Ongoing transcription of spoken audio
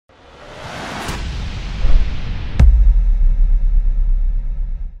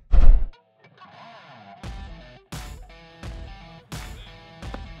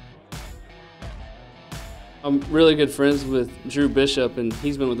I'm really good friends with Drew Bishop, and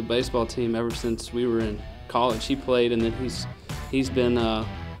he's been with the baseball team ever since we were in college. He played, and then he's been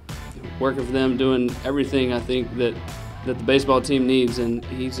working for them, doing everything I think that the baseball team needs. And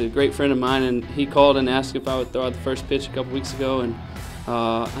he's a great friend of mine, and he called and asked if I would throw out the first pitch a couple weeks ago, and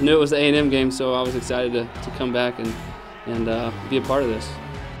I knew it was the A&M game, so I was excited to come back and be a part of this.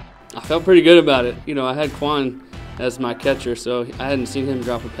 I felt pretty good about it. You know, I had Quan as my catcher, so I hadn't seen him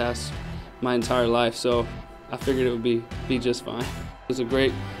drop a pass my entire life, so I figured it would be just fine. It was a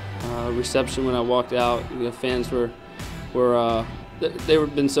great reception when I walked out. The fans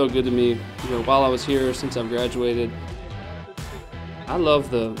they've been so good to me, you know, while I was here, since I've graduated. I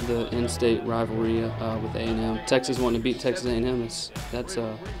love the in-state rivalry with A&M. Texas wanting to beat Texas A&M.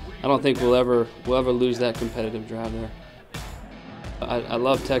 I don't think we'll ever lose that competitive drive there. I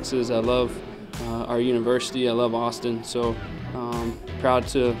love Texas. I love our university. I love Austin. So proud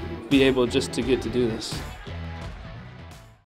to be able just to get to do this.